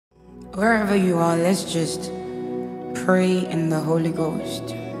Wherever you are, let's just pray in the Holy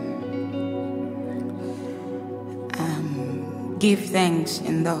Ghost. Give thanks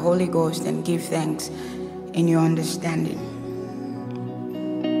in the Holy Ghost and give thanks in your understanding.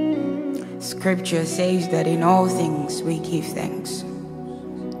 Scripture says that in all things we give thanks.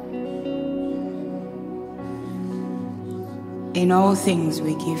 In all things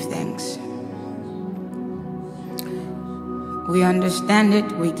we give thanks. We understand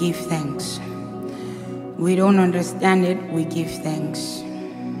it, we give thanks. We don't understand it, we give thanks.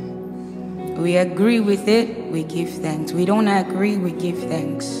 We agree with it, we give thanks. We don't agree, we give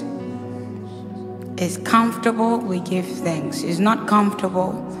thanks. It's comfortable, we give thanks. It's not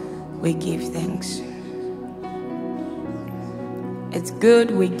comfortable, we give thanks. It's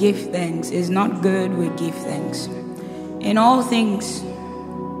good, we give thanks. It's not good, we give thanks. In all things,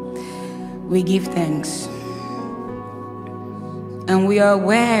 we give thanks. And we are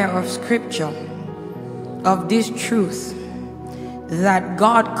aware of Scripture, of this truth, that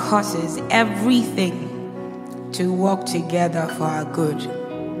God causes everything to work together for our good,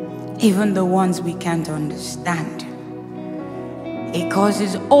 even the ones we can't understand. It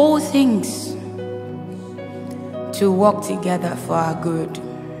causes all things to work together for our good.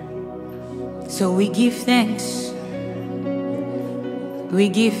 So we give thanks. We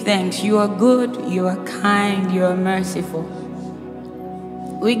give thanks. You are good, you are kind, you are merciful.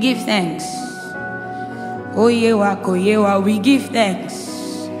 We give thanks. Oyewa koyewa, we give thanks.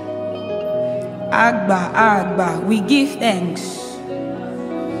 Agba, we give thanks.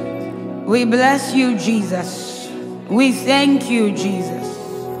 We bless you, Jesus. We thank you, Jesus.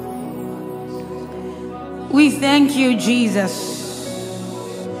 We thank you, Jesus.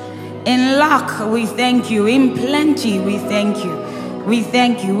 In lack, we thank you. In plenty, we thank you. We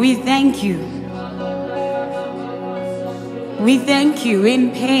thank you. We thank you. We thank you.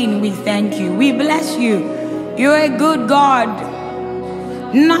 In pain, we thank you. We bless you. You're a good God.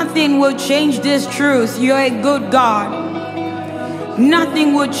 Nothing will change this truth. You're a good God.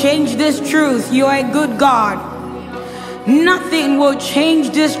 Nothing will change this truth. You're a good God. Nothing will change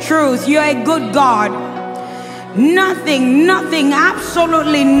this truth. You're a good God. Nothing,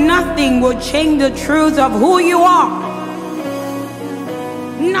 absolutely nothing will change the truth of who you are.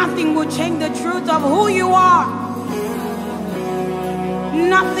 Nothing will change the truth of who you are.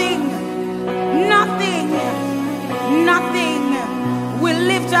 Nothing. We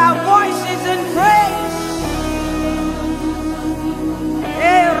lift our voices in praise.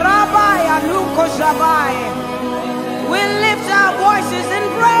 We lift our voices in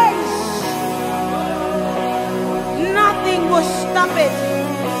praise. Nothing will stop it.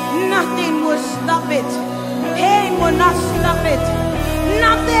 Nothing will stop it. Pain will not stop it.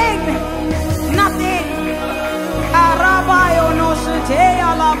 Nothing.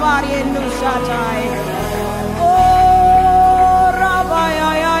 Oh,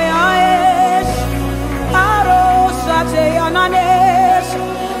 Rabayayayayes, Arosateyananes,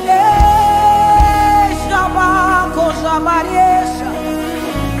 Eshabakosabaries.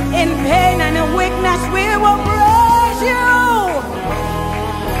 In pain and in weakness, we will praise you.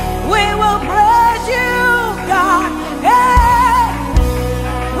 We will praise you, God. Hey,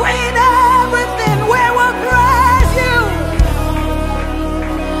 with everything, we will praise you.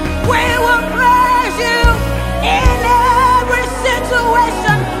 We will praise you in every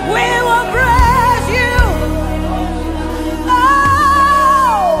situation. We will praise you.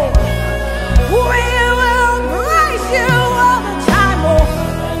 Oh, we will praise you all the time. Oh,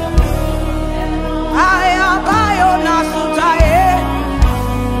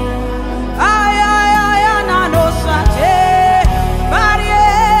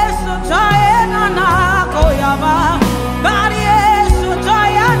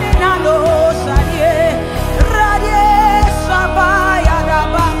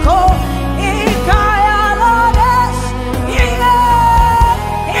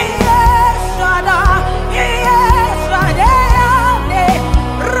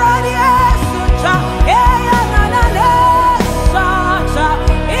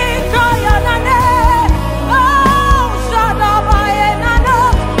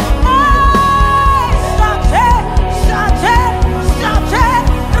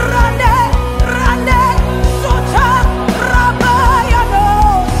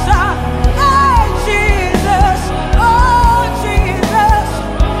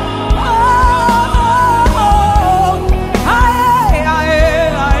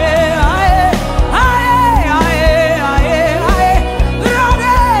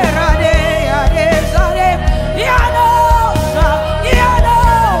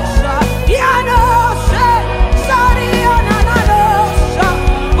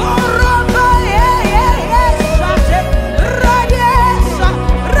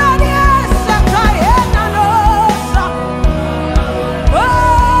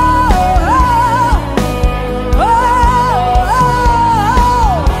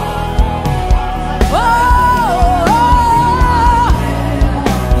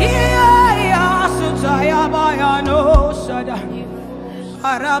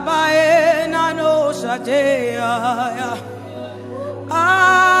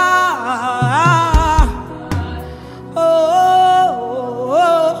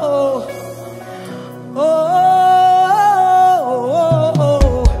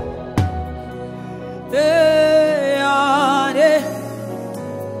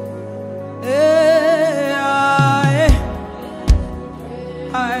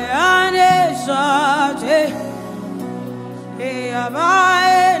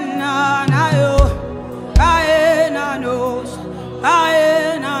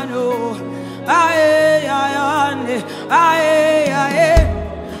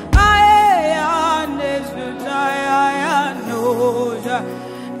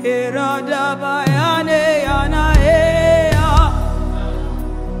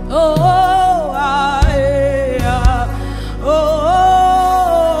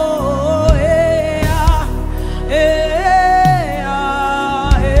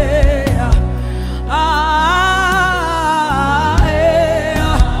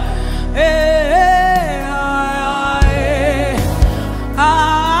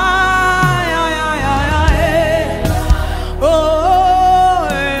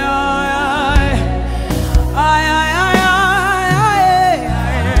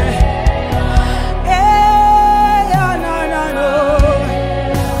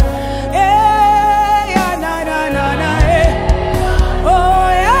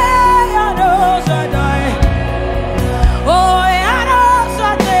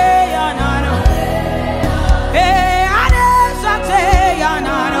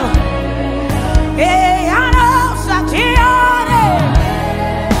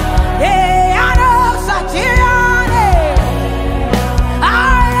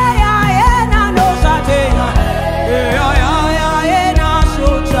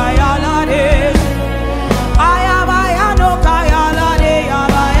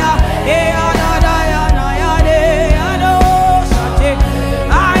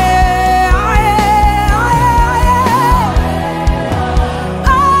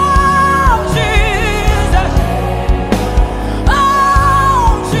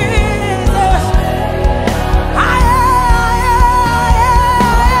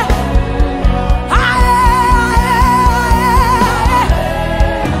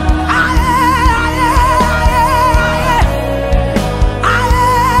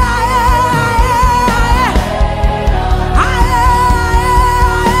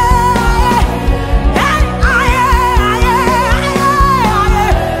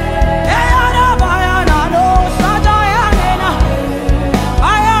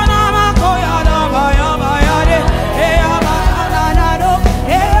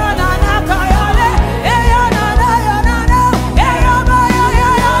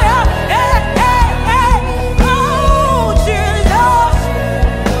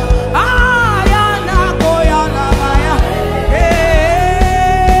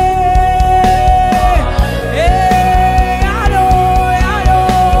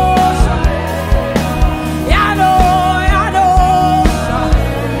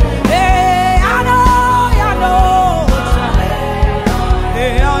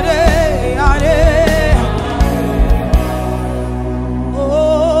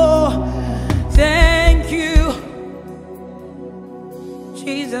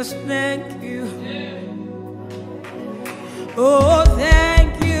 Jesus, thank you. Oh,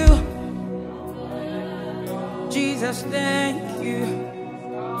 thank you. Jesus, thank you.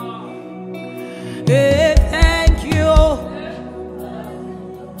 Hey, thank you.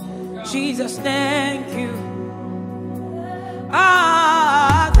 Jesus, thank you.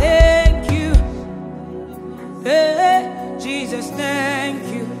 Ah, thank you. Hey, Jesus, thank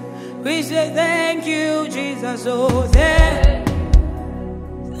you. We say thank you, Jesus. Oh, thank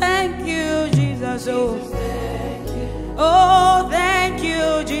you, Jesus. Oh, oh, thank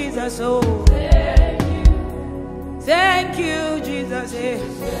you, Jesus. Oh, thank you, Jesus.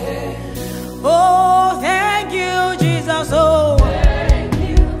 Oh, thank you, Jesus. Oh,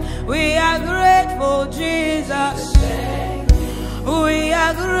 we are grateful, Jesus. We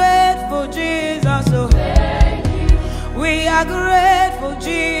are grateful, Jesus. Oh, we are grateful,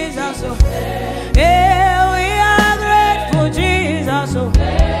 Jesus. Oh, yeah, we are grateful, Jesus. Oh,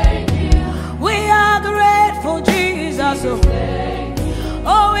 we are grateful, Jesus. Oh,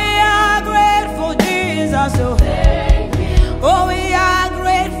 oh, we are grateful, Jesus. Oh, oh, we are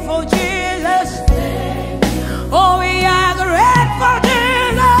grateful, Jesus. Oh, we are grateful,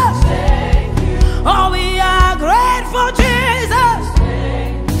 Jesus. Oh, we are grateful, Jesus.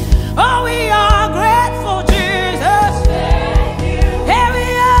 Oh, we are grateful, Jesus. Hey, we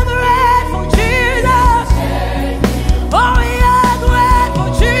are grateful, Jesus. Oh, we are grateful,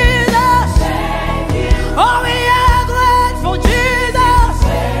 Jesus. Oh, we are grateful, Jesus.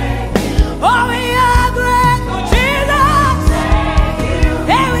 Oh, we are grateful, Jesus.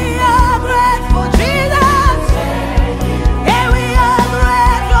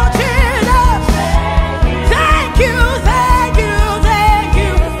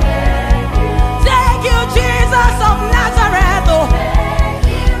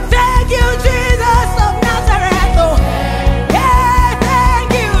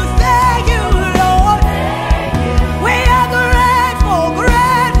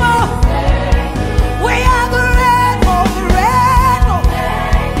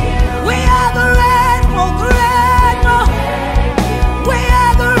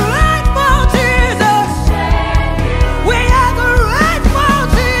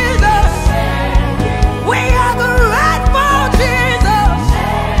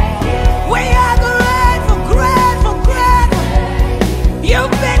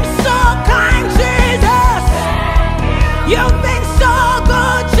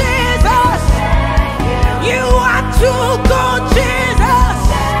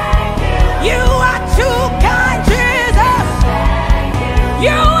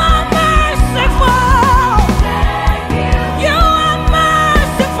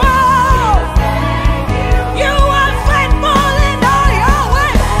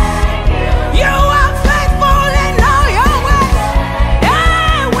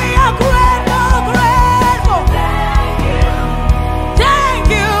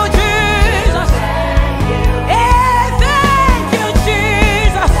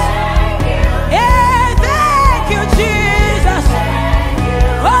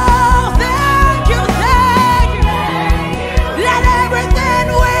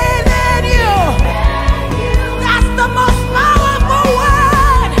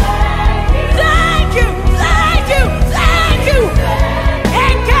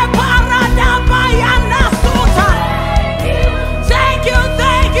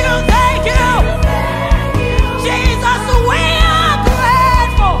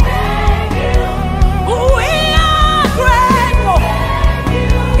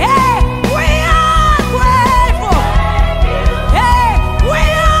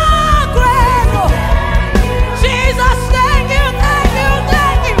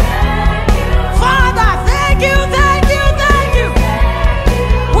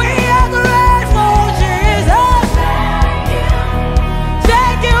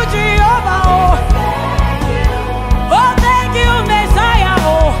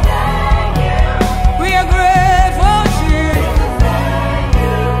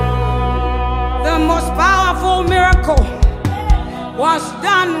 was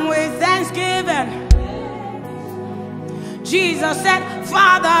done with thanksgiving. Jesus said,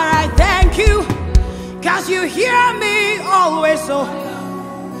 Father, I thank you, 'cause you hear me always. So,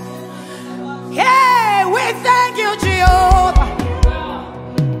 hey, we thank you, Jehovah.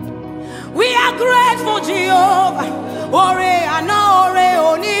 We are grateful, Jehovah. Ore ana ore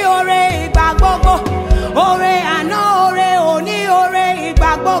oni ore igba gbogbo. Ore ana ore oni ore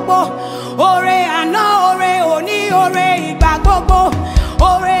igba gbogbo. Ore ana ore oni ore igba gbogbo.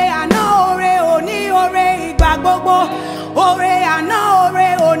 Ore ana ore oni ore igba gbogbo. Ore ana ore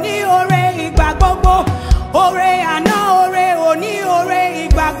oni ore igba gbogbo. Ore ana ore oni ore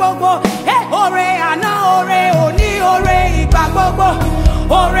igba gbogbo. Hey, ore ana ore oni ore igba gbogbo.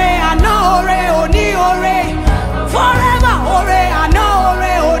 Ore ana ore oni ore forever. Ore ana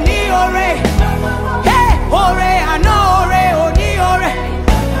ore oni ore. Hey, ore ana ore oni ore.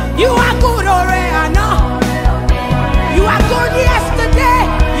 You are good, ore ana. You are good yesterday.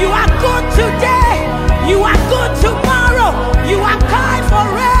 You are good today. You are good tomorrow. You are kind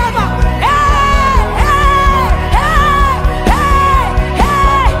forever. Hey, hey, hey, hey,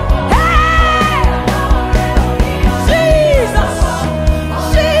 hey, hey. Jesus,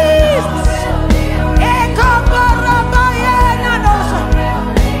 Jesus.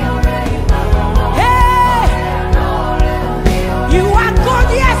 Hey, you are good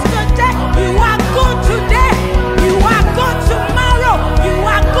yesterday. You are good today. You are good tomorrow. You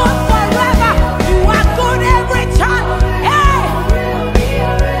are good forever. You are good every time. Hey,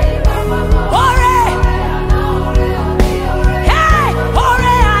 ore. Hey,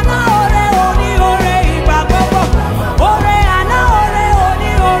 ore ana ore oni ore igba gbogbo. Ore ana ore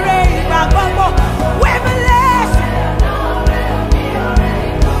oni ore igba gbogbo. We bless you.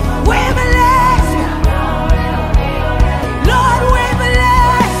 We bless you. Lord, we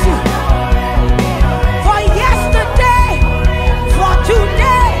bless you. For yesterday, for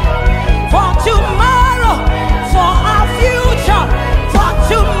today, for tomorrow, for our future, for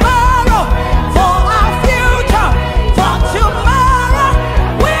tomorrow, for our future, for tomorrow.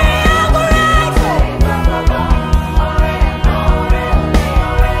 We are grateful.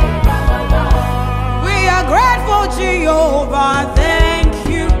 We are grateful, Jehovah. Thank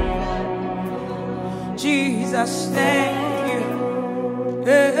you, Jesus. Thank you.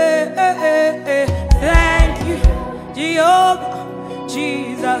 Thank you, Jehovah.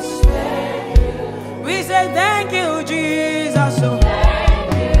 Jesus. We say thank you, Jesus. Oh,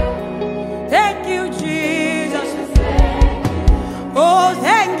 thank you, Jesus. Oh,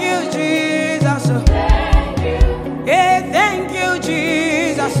 thank you, Jesus. Yeah, thank you,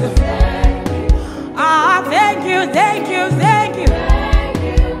 Jesus. Ah, thank you, thank you, thank you.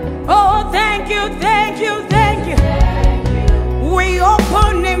 Oh, thank you, thank you, thank you. We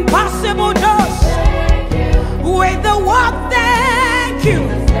open impossible doors with the word thank you.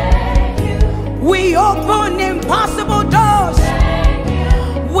 We open impossible doors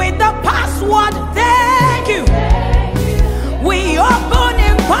with the password thank you. We open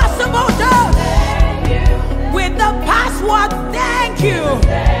impossible doors with the password thank you.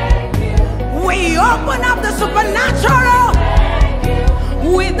 We open up the supernatural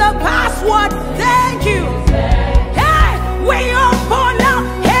with the password thank you. Hey, we open up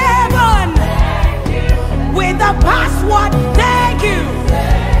heaven with the password thank you.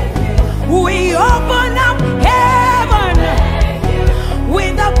 We open up heaven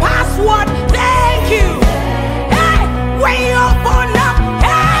with the password thank you. Hey, we open up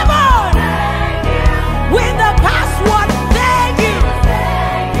heaven with the password thank you.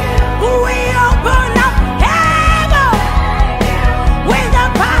 We open up heaven with the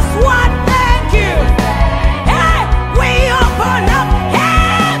password thank you. Hey, we open up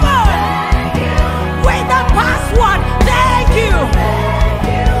heaven with the password thank you.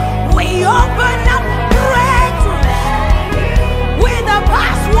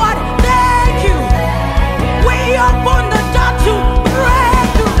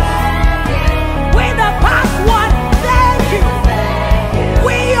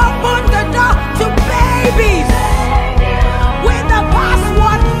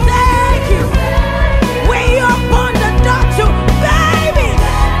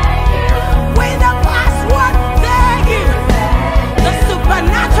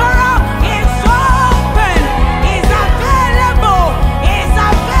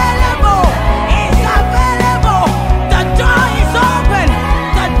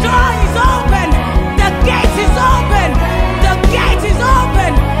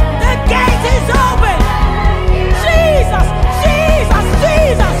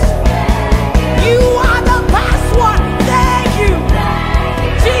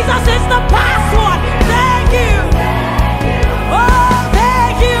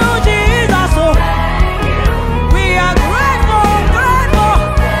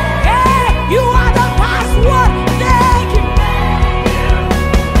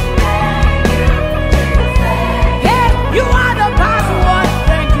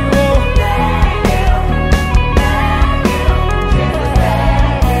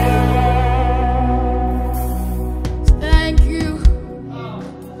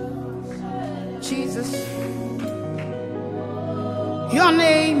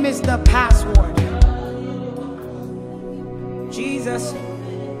 name is the password. Jesus.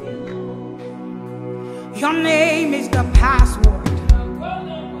 Your name is the password.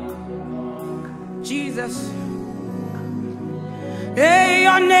 Jesus. Hey,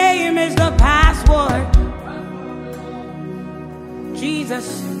 your name is the password. Jesus.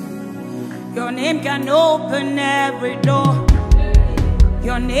 Your name can open every door.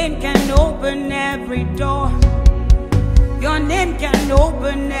 Your name can open every door. Your name can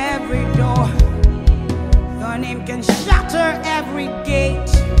open every door. Your name can shatter every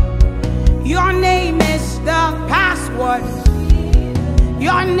gate. Your name is the password.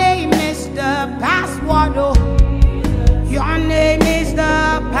 Your name is the password. Oh, your name is the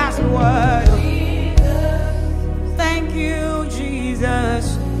password. Thank you, Jesus.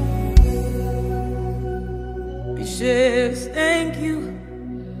 He says, thank you.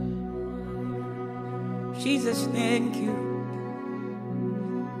 Jesus, thank you.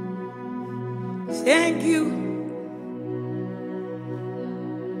 Thank you.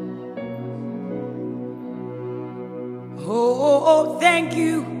 Oh, thank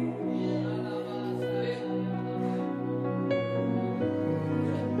you.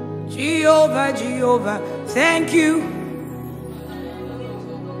 Jehovah, Jehovah, thank you.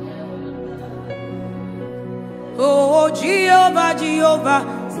 Oh, Jehovah, Jehovah,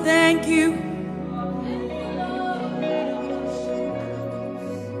 thank you.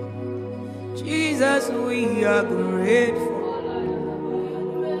 Jesus, we are grateful.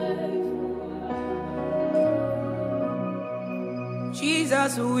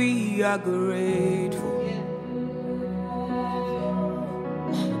 Jesus, we are grateful.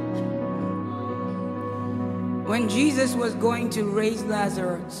 When Jesus was going to raise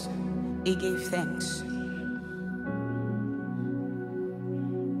Lazarus, he gave thanks.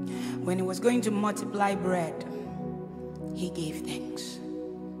 When he was going to multiply bread, he gave thanks.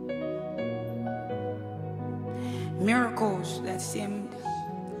 Miracles that seemed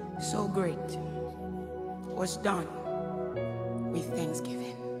so great was done with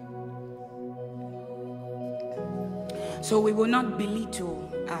thanksgiving. So we will not belittle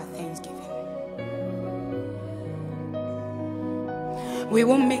our thanksgiving. We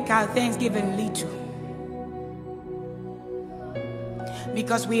won't make our thanksgiving little,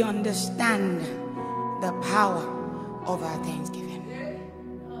 because we understand the power of our thanksgiving.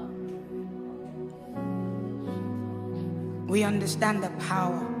 We understand the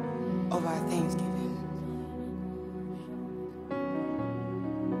power of our thanksgiving.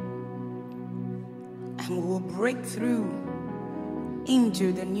 And we will break through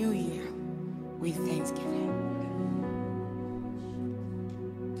into the new year with thanksgiving.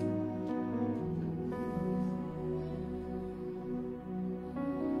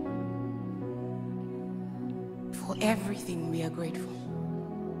 For everything we are grateful.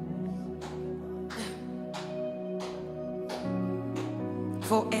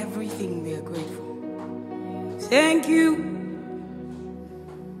 For everything we are grateful. Thank you.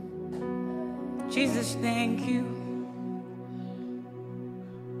 Jesus, thank you.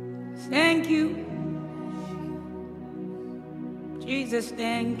 Thank you. Jesus,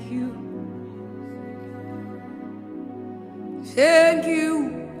 thank you. Thank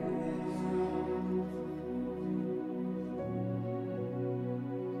you.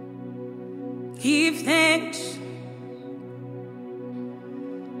 Give thanks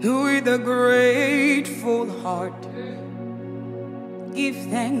with a grateful heart. Give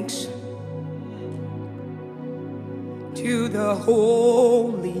thanks to the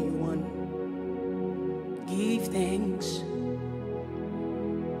Holy One. Give thanks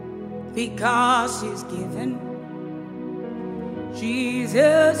because He's given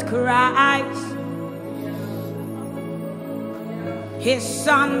Jesus Christ, His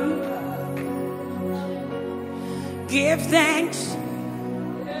Son. Give thanks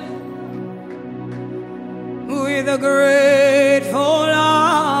with a grateful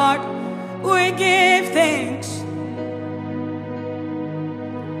heart. We give thanks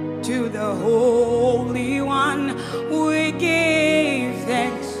to the Holy One. We give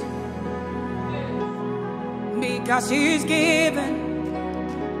thanks because He's given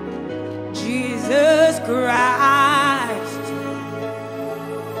Jesus Christ,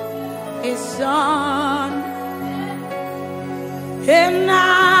 His Son. And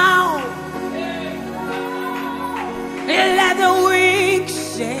now let the weak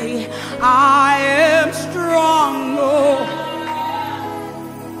say, I am strong. Oh,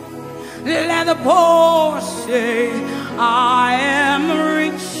 let the poor say, I am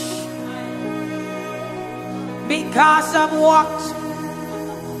rich because of what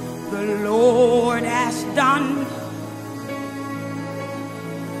the Lord has done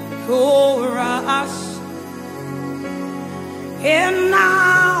for us. And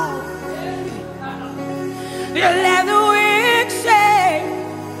now, let the weak say,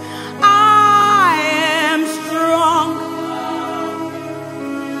 I am strong.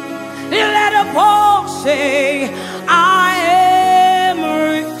 Let the poor say, I am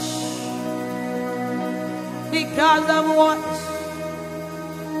rich, because of what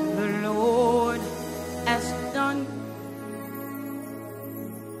the Lord has done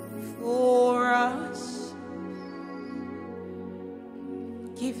for us.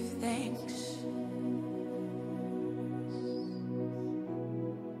 Give thanks.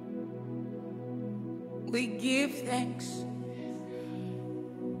 We give thanks.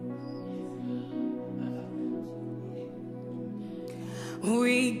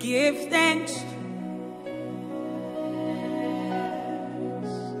 We give thanks.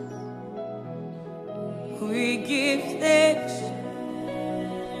 We give thanks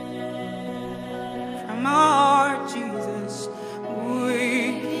from our heart, Jesus.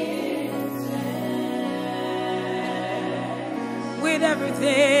 We give thanks with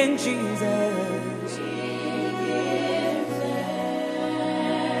everything, Jesus. We give thanks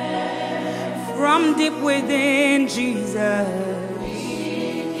from deep within, Jesus.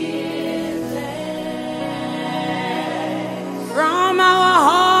 From our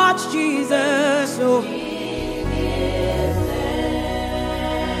hearts, Jesus, oh.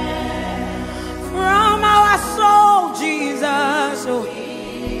 From our soul, Jesus, oh.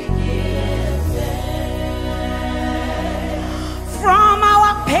 From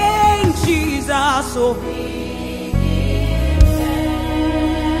our pain, Jesus, oh.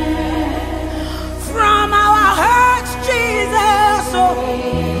 From our hurts, Jesus, oh.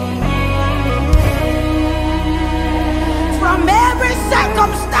 From every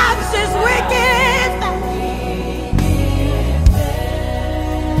circumstances we give thanks.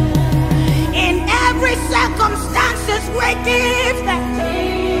 In every circumstances we give thanks.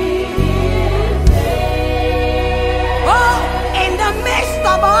 Oh, in the midst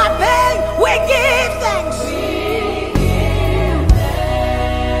of our pain we give thanks.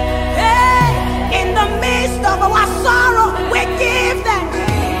 Hey, in the midst of our sorrow we give thanks.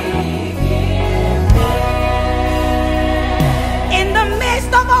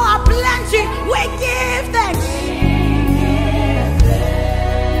 Of our plenty, we give thanks.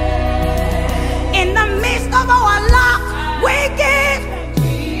 In the midst of our lack, we give thanks.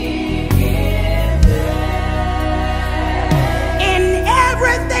 In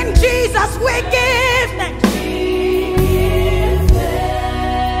everything, Jesus, we give thanks.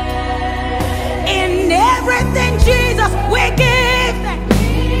 In everything, Jesus, we give thanks.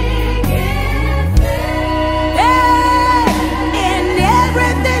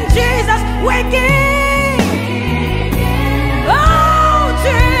 Jesus, we give. Oh,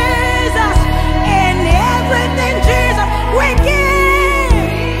 Jesus, in everything, Jesus, we give.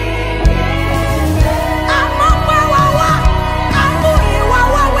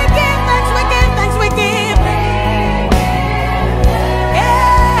 We give thanks, we give thanks, we give.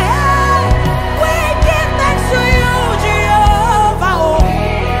 Yeah, we give thanks to you, Jehovah.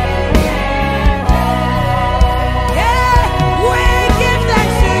 Yeah, we give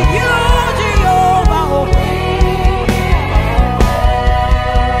thanks to you, Jehovah.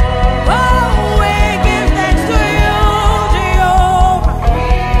 Oh, we give thanks to you, Jehovah.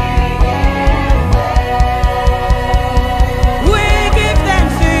 We give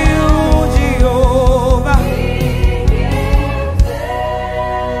thanks to you, Jehovah.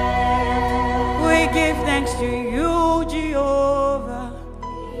 We give thanks to you, Jehovah.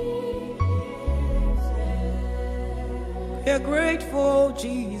 We're grateful,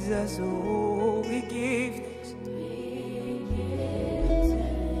 Jesus. Oh, we give thanks.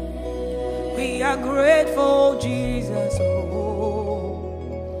 We are grateful, Jesus. Oh,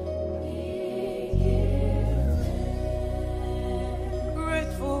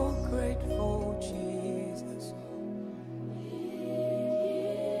 grateful, grateful, Jesus.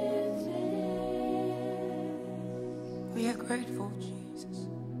 We are grateful, Jesus.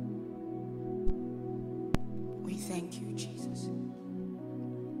 We thank you, Jesus.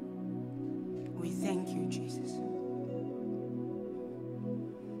 We thank you, Jesus.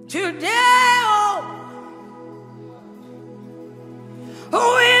 Today, oh, we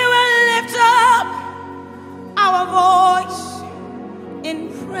will lift up our voice in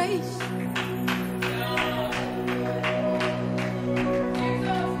praise.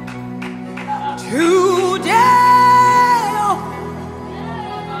 Today, oh,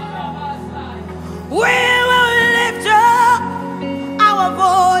 we will lift up our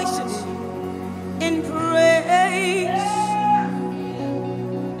voices in praise.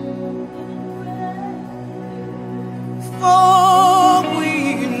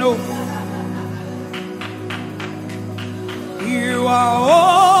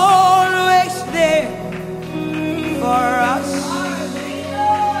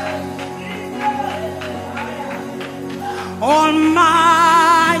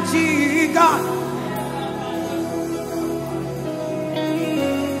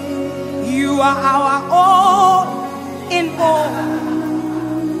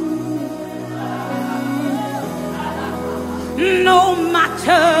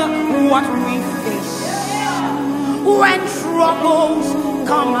 matter what we face, when troubles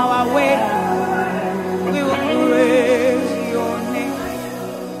come our way, we will praise your name.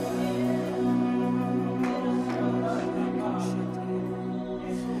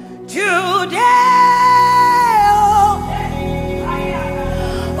 Today,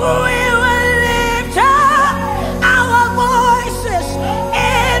 we will lift up our voices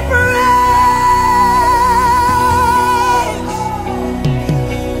in praise.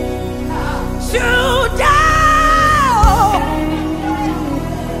 Today,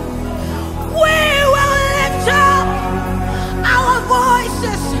 we will lift up our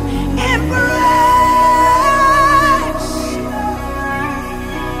voices in praise.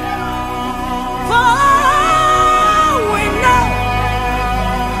 For we know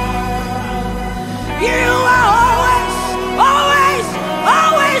you are always, always,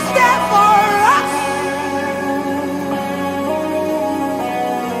 always there for us.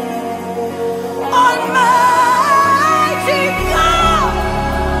 Almighty God,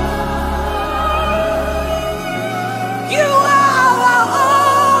 you are our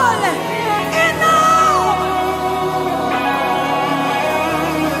all in all.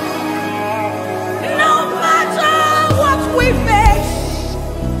 No matter what we face,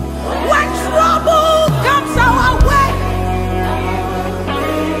 when trouble comes our way,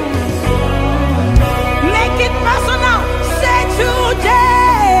 make it personal. Say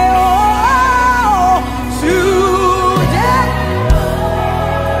today, oh, today,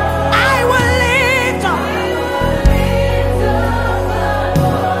 I will lift up.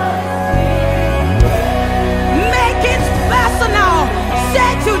 Make it personal.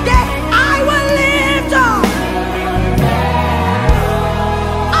 Say today, I will lift up.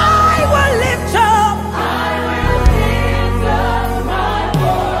 I will lift up.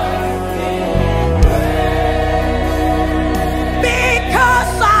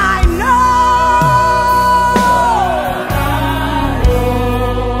 Because I know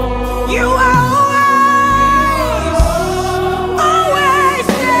you are always, always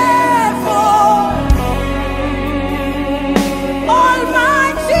there for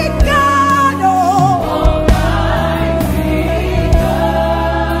Almighty God. Oh,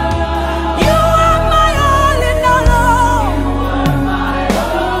 you are my all in all.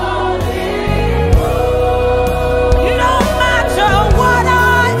 No matter what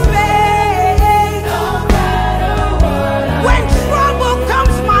I face, when trouble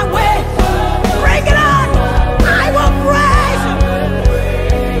comes my way, bring it on. I will praise Him.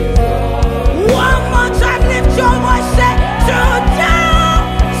 One more time, lift your voice, say today,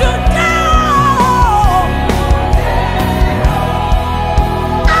 today,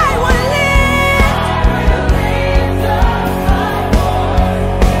 I will lift.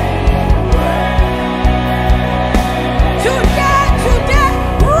 Today, today,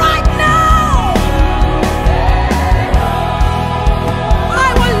 right now, I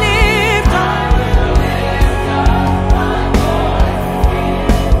will lift up.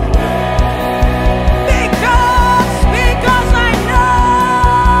 Because I know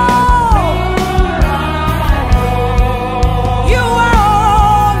you are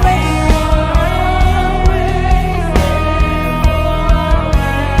always,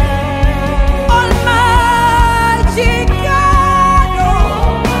 Almighty God.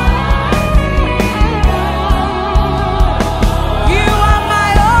 Oh, you are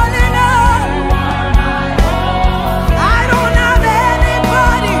my all in all. I don't have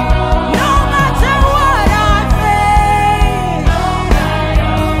anybody, no matter what I face.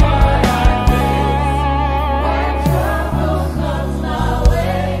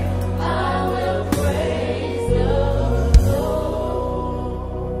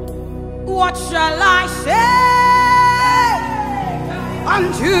 What shall I say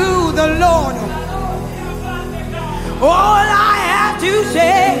unto the Lord? All I have to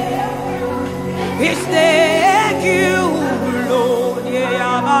say is thank you, Lord.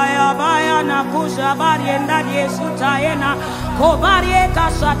 Yeah, baya baya na kusha barienda diesutaena kobarieta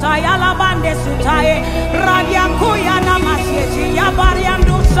sataya la bande sutaye radia kuya na masieti ya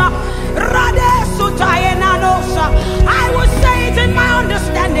bariandusa rade sutaye na nosa. I will say it in my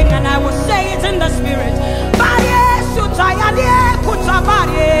understanding and I will say it in the spirit. Barie sutaya die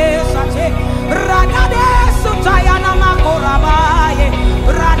kutabarie sate radade sutaya na makorabaye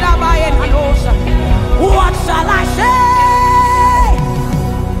radabaye na nosa. What shall I say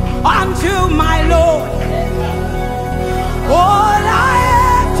unto my Lord? All I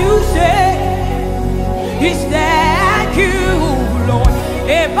have to say is thank you, Lord.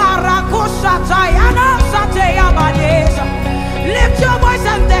 Lift your voice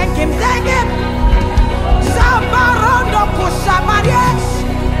and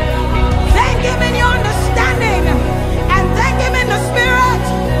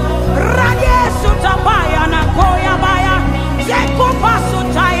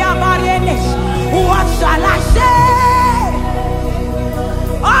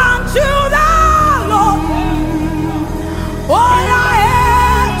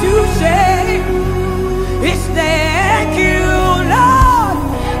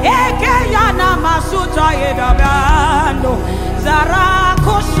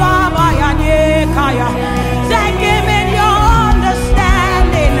Thank Him in your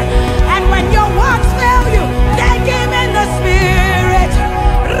understanding. And when your words fail you, thank Him in the Spirit.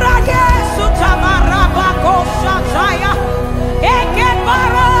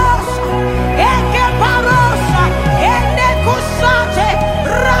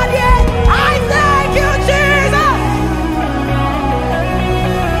 I thank you, Jesus.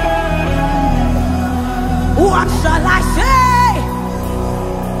 What shall I say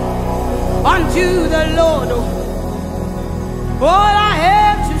unto the Lord? All I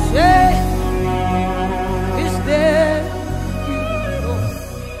have to say is that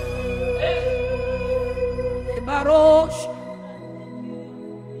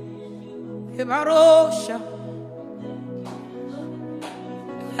Ibarosha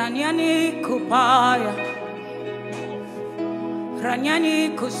Ranyani Kupaya Ranyani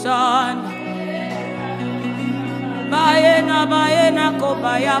Kusana Bayena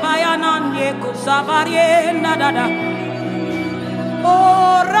Kopaya Bayana Kusabariena Dada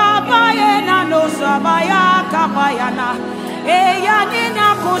Oh Rabayena no Sabaya Kapayana Eyanina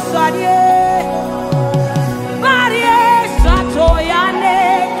Kusadie Barie Satoyane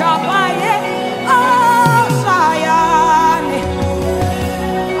Kapaye Oh Sayane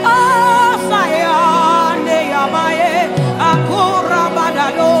Oh Sayane Yabaye Akura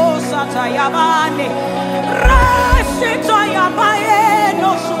Badalo Satayabane Rashito Yabaye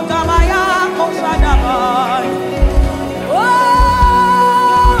No Sutabaya Kosadabaye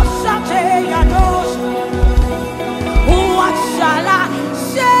Oh Satayanos. What shall I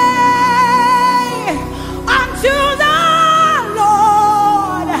say unto the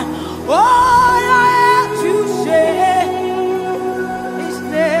Lord? All I have to say is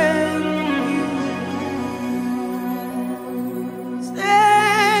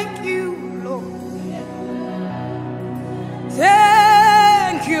thank you, Lord.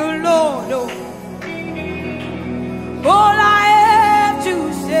 Thank you, Lord. All I have to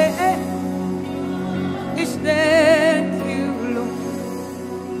say is thank you, Lord.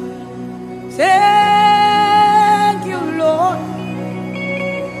 Thank you, Lord.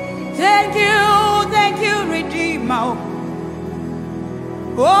 Thank you, Redeemer.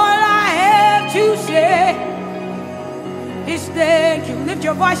 All I have to say is thank you. Lift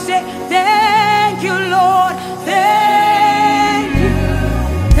your voice, say thank you, Lord.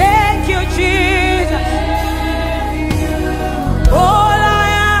 Thank you, Jesus. All I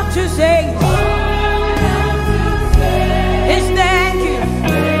have to say is thank you.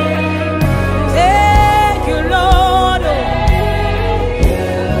 Thank you, Lord.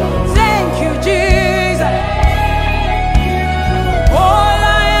 Thank you, Jesus. All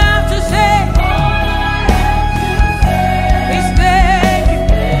I have to say is thank you.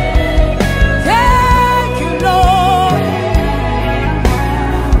 Thank you, Lord.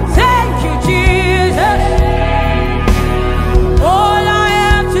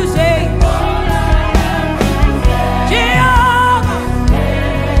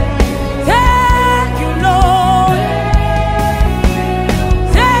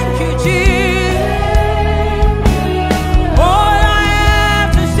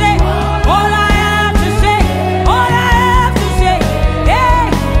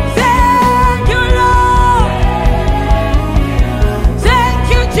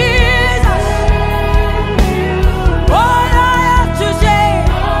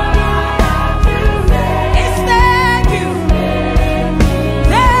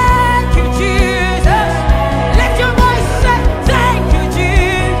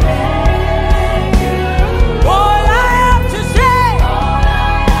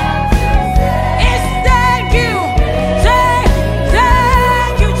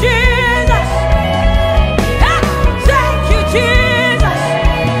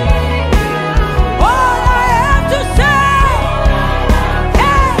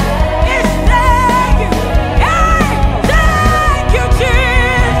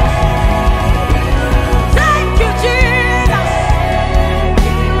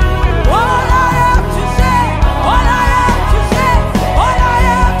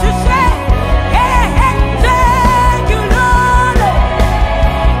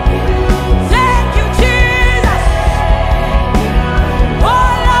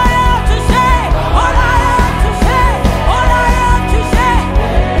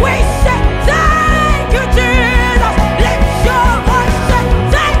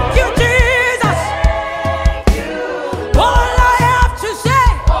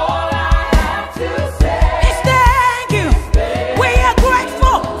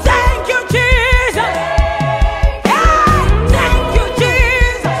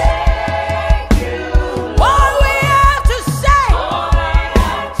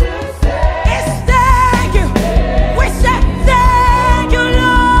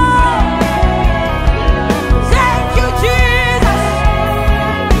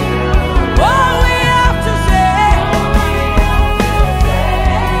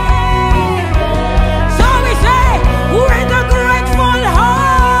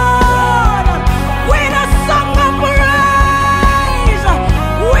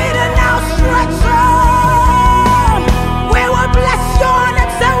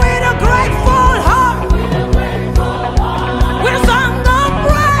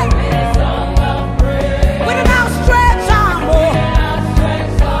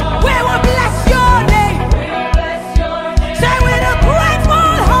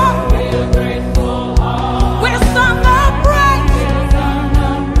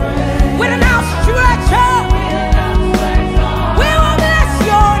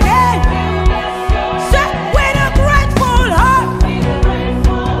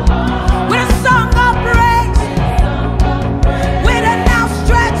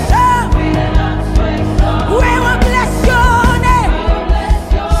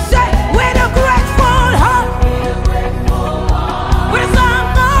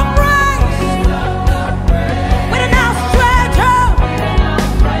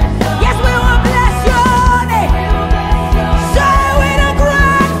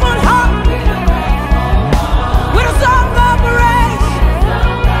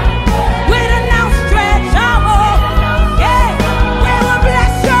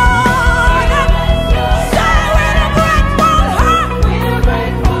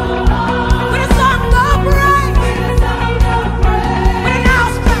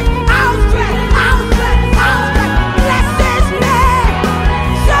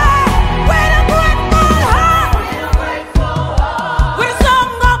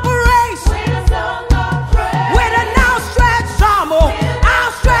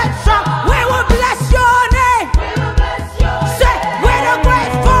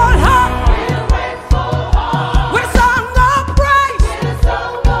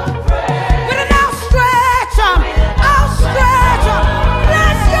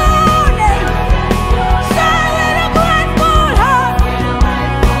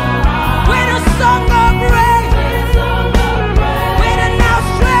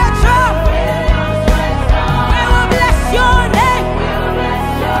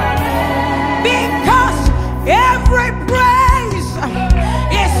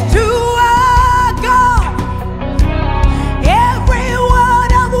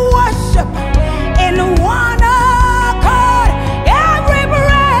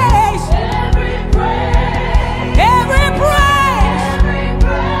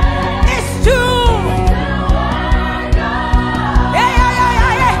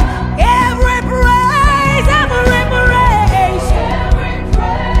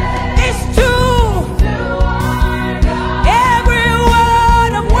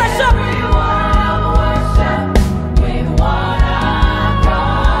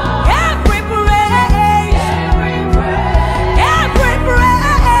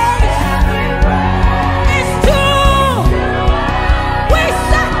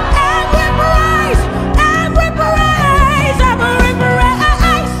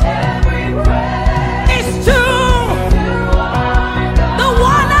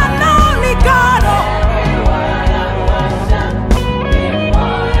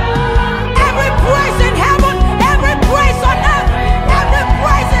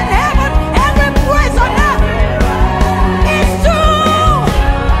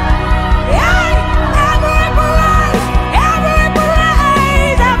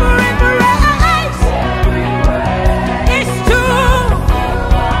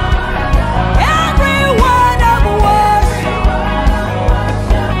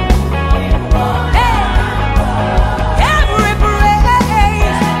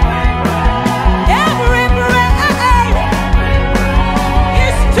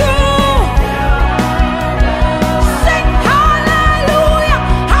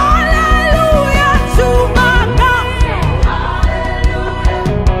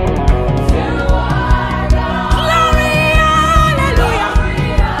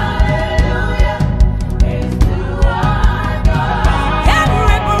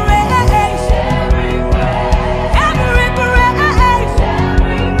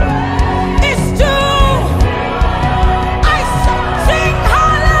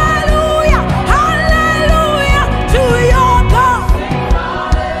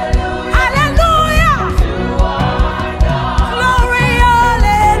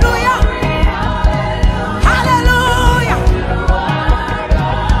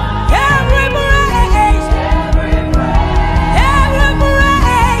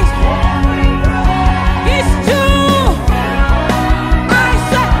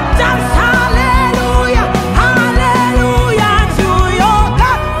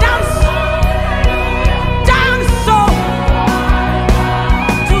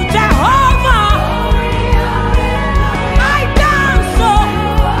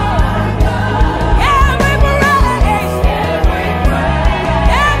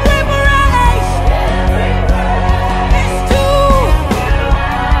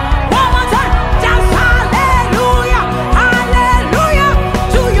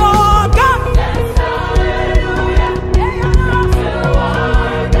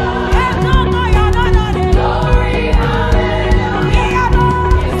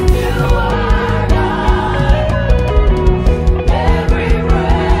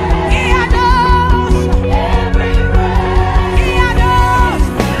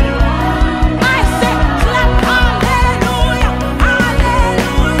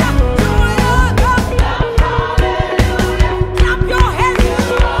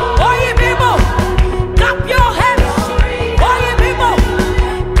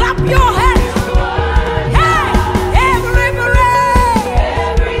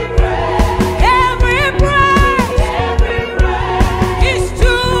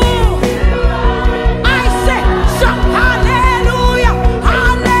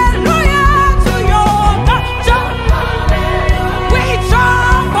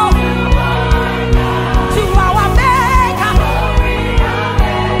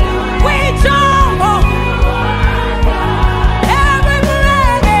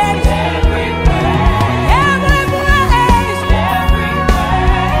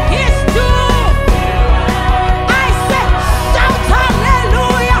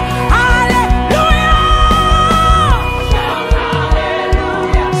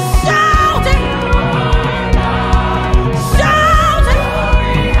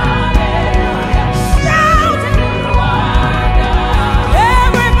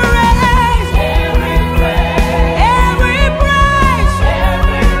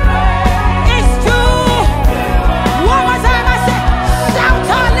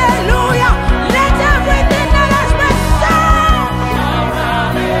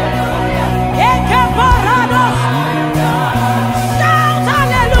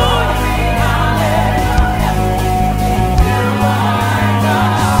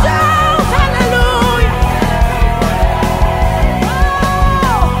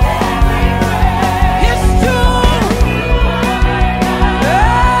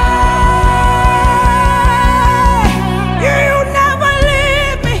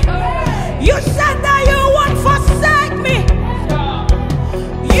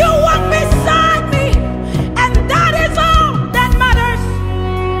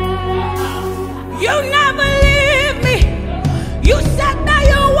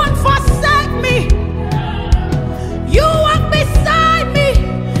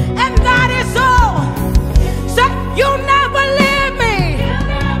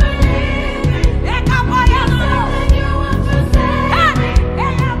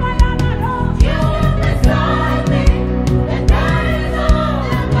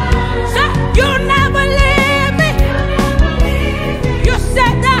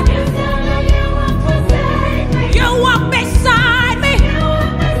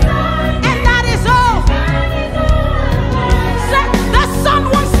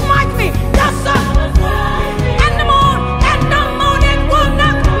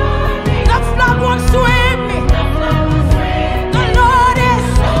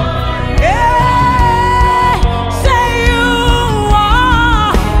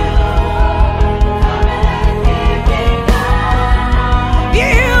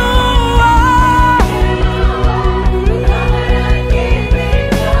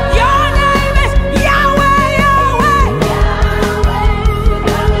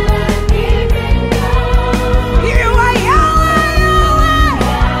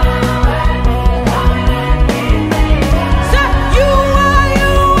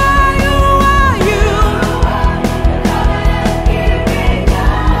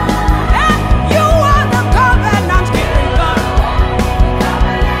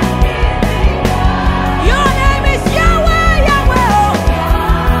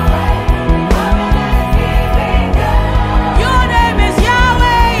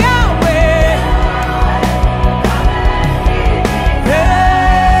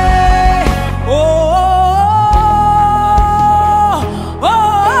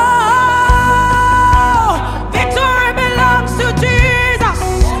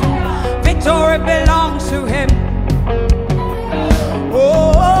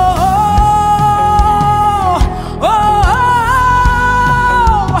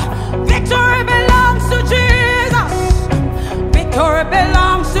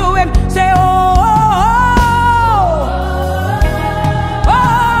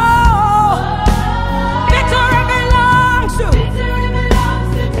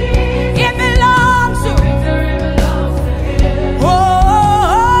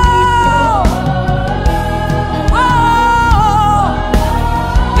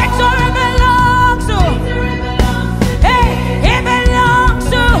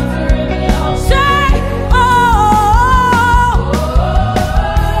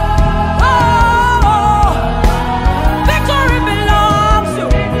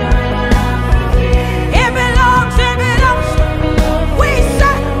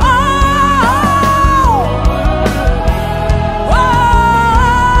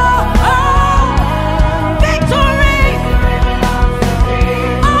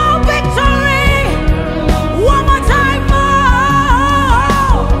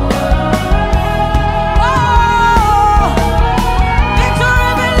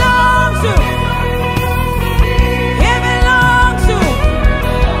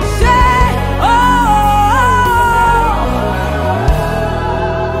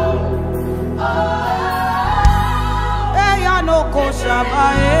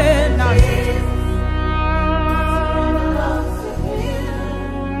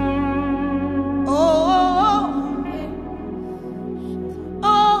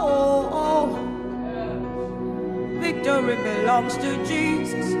 belongs to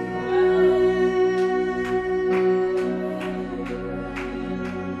Jesus.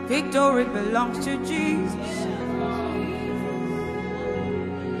 Victory belongs to Jesus.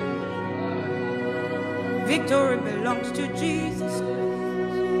 Victory belongs to Jesus.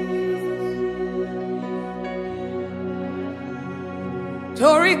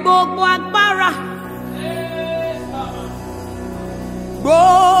 Torí gbogbo agbára,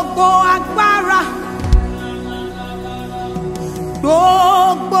 gbogbo agbára,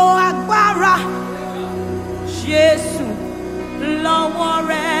 gbogbo agbára, Jésù lọ́wọ́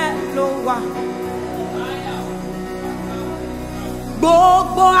rẹ̀ ló wà.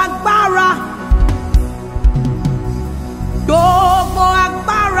 Gbogbo agbára, gbogbo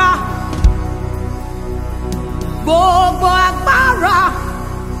agbára, gbogbo agbára,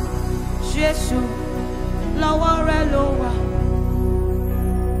 Jésù lọ́wọ́ rẹ̀ ló wà.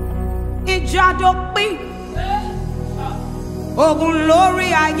 Ìjà dópin, ogun lórí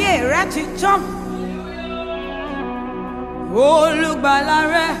ayé rẹ̀ ti tán. Olùgbàlà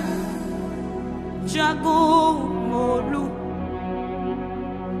rẹ̀ jagun mólú.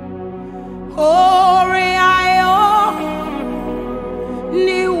 Orin ayọ̀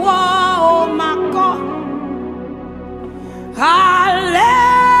ni wọ́n ó máa kọ.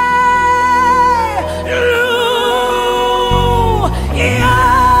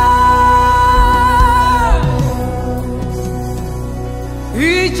 Hallelujah.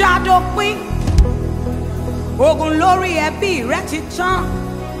 Ìjà dópin, ogun lórí ẹbí rẹ̀ ti tán.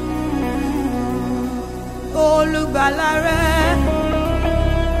 Olùgbàlà rẹ̀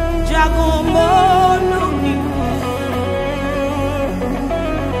jagun mólú ni.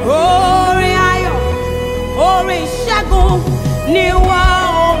 Orin ayọ̀, orin ìṣẹ́gun ni wọ́n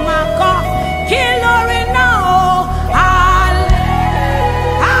ó máa kọ. Kí lórin náà o?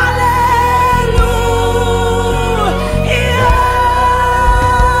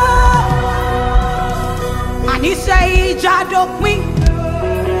 Hallelujah. Àníṣe ìjà dópin,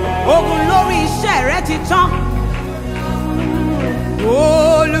 ogun lórí iṣẹ́ rẹ̀ ti tán.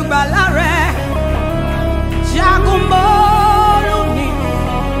 Olùgbàlà rẹ̀ jagun mólú ni.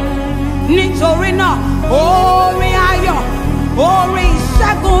 Nítorí náà, orin ayọ̀, orin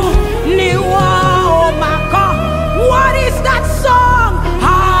ìṣẹ́gun ni wọ́n ó máa kọ. What is that song?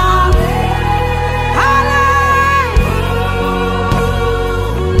 Hallelujah.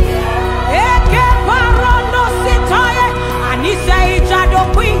 Eke parono sitaye. Àníṣe ìjà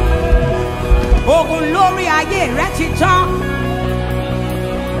dópin, ogun lórí ayé rẹ̀ ti tán.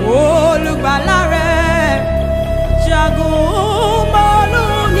 Olùgbàlà rẹ̀ jagun mólú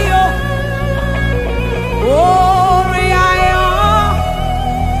ni o. Orin ayọ̀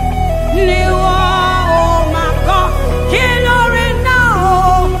ni wọ́n ó máa kọ. Kí lórin náà o?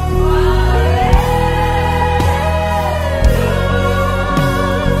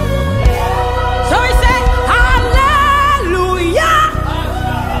 So we say hallelujah.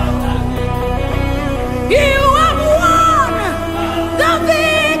 You have won.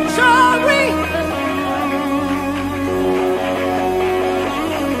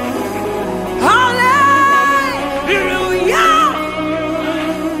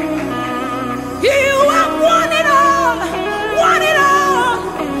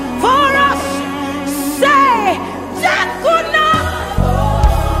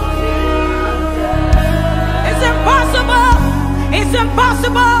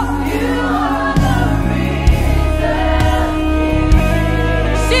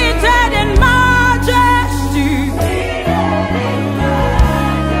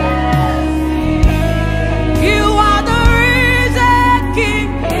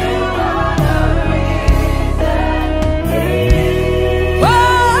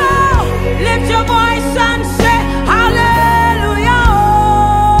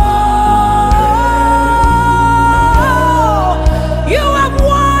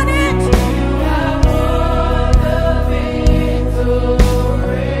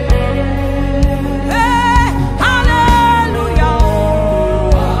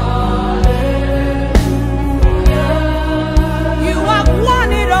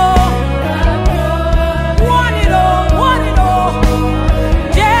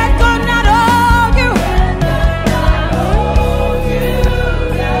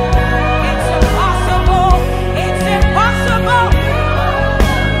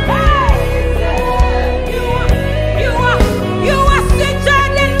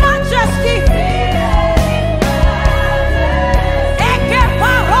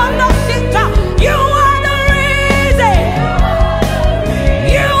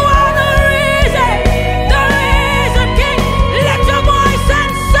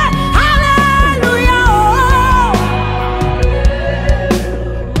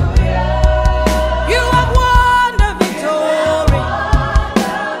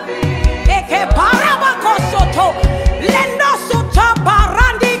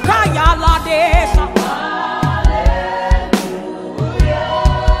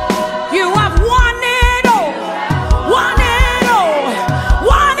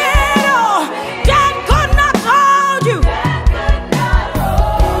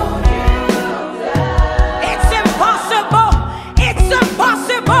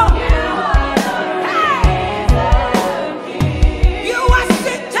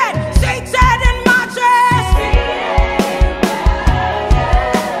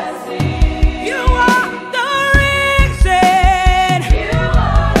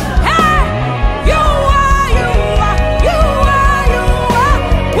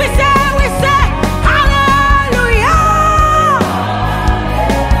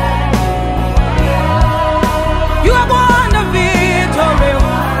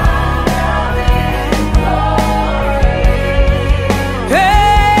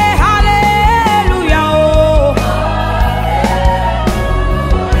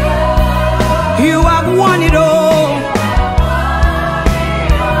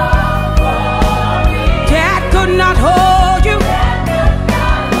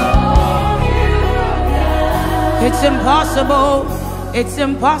 It's impossible. It's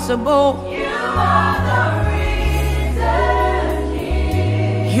impossible. You are the risen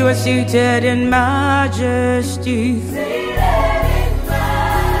King. You are seated in majesty. Seated in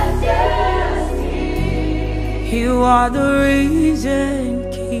majesty. You are the risen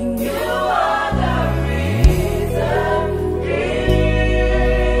King. You are the risen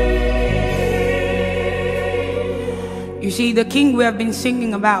King. You see, the King we have been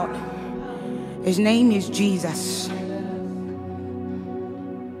singing about, his name is Jesus.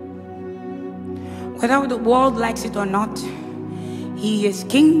 Whether the world likes it or not, he is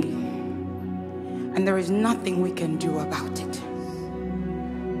King, and there is nothing we can do about it.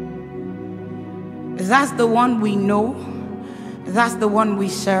 That's the one we know. That's the one we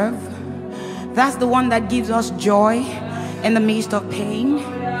serve. That's the one that gives us joy in the midst of pain.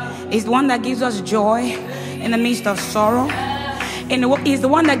 It's the one that gives us joy in the midst of sorrow. It's the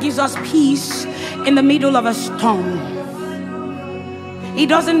one that gives us peace in the middle of a storm. It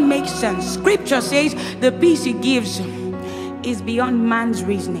doesn't make sense. Scripture says the peace he gives is beyond man's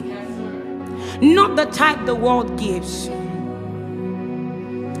reasoning. Not the type the world gives.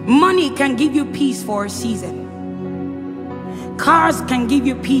 Money can give you peace for a season. Cars can give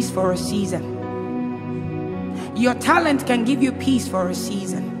you peace for a season. Your talent can give you peace for a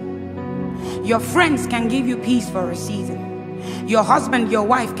season. Your friends can give you peace for a season. Your husband, your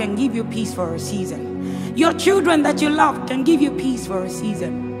wife can give you peace for a season. Your children that you love can give you peace for a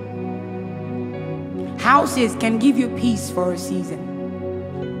season. Houses can give you peace for a season.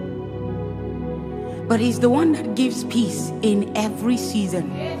 But he's the one that gives peace in every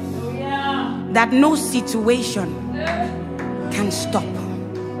season. That no situation can stop.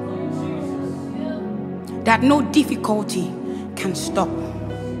 That no difficulty can stop.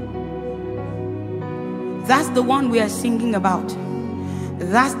 That's the one we are singing about.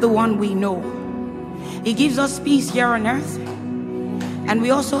 That's the one we know. He gives us peace here on earth, and we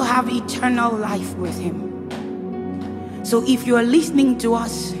also have eternal life with him. So if you are listening to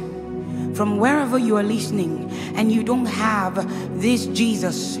us from wherever you are listening, and you don't have this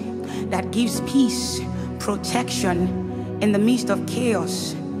Jesus that gives peace, protection in the midst of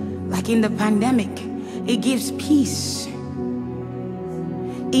chaos, like in the pandemic, he gives peace.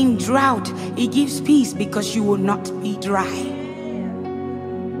 In drought, he gives peace because you will not be dry.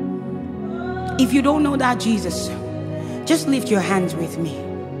 If you don't know that Jesus, just lift your hands with me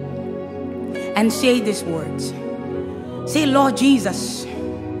and say these words. Say, Lord Jesus,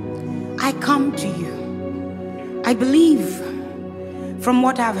 I come to you. I believe from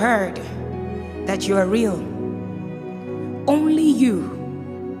what I've heard that you are real. Only you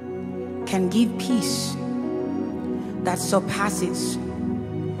can give peace that surpasses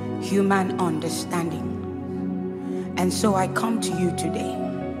human understanding. And so I come to you today.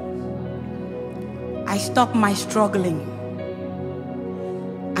 I stop my struggling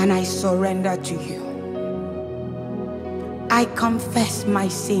and I surrender to you. I confess my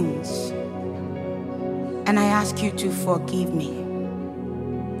sins and I ask you to forgive me.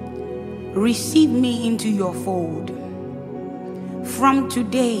 Receive me into your fold. From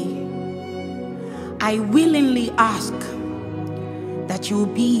today, I willingly ask that you will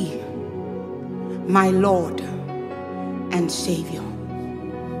be my Lord and Savior.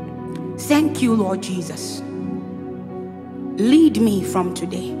 Thank you, Lord Jesus. Lead me from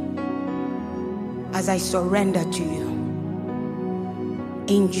today as I surrender to you.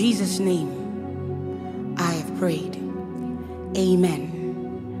 In Jesus' name, I have prayed. Amen.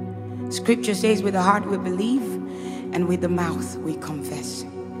 Scripture says, with the heart we believe, and with the mouth we confess.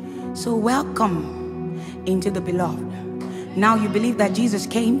 So welcome into the beloved. Now you believe that Jesus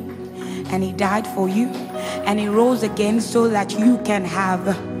came and he died for you and he rose again so that you can have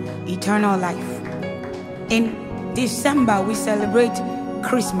eternal life. In December we celebrate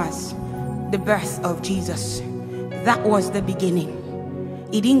Christmas, the birth of Jesus. That was the beginning.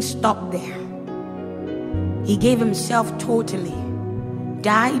 He didn't stop there. He gave himself totally,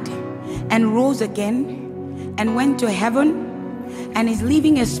 died and rose again and went to heaven and is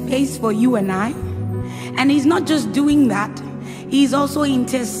leaving a space for you and I. And he's not just doing that, he's also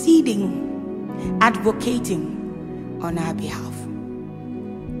interceding, advocating on our behalf.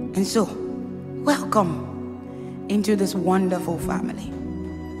 And so, welcome into this wonderful family.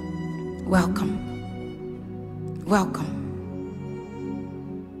 Welcome. Welcome.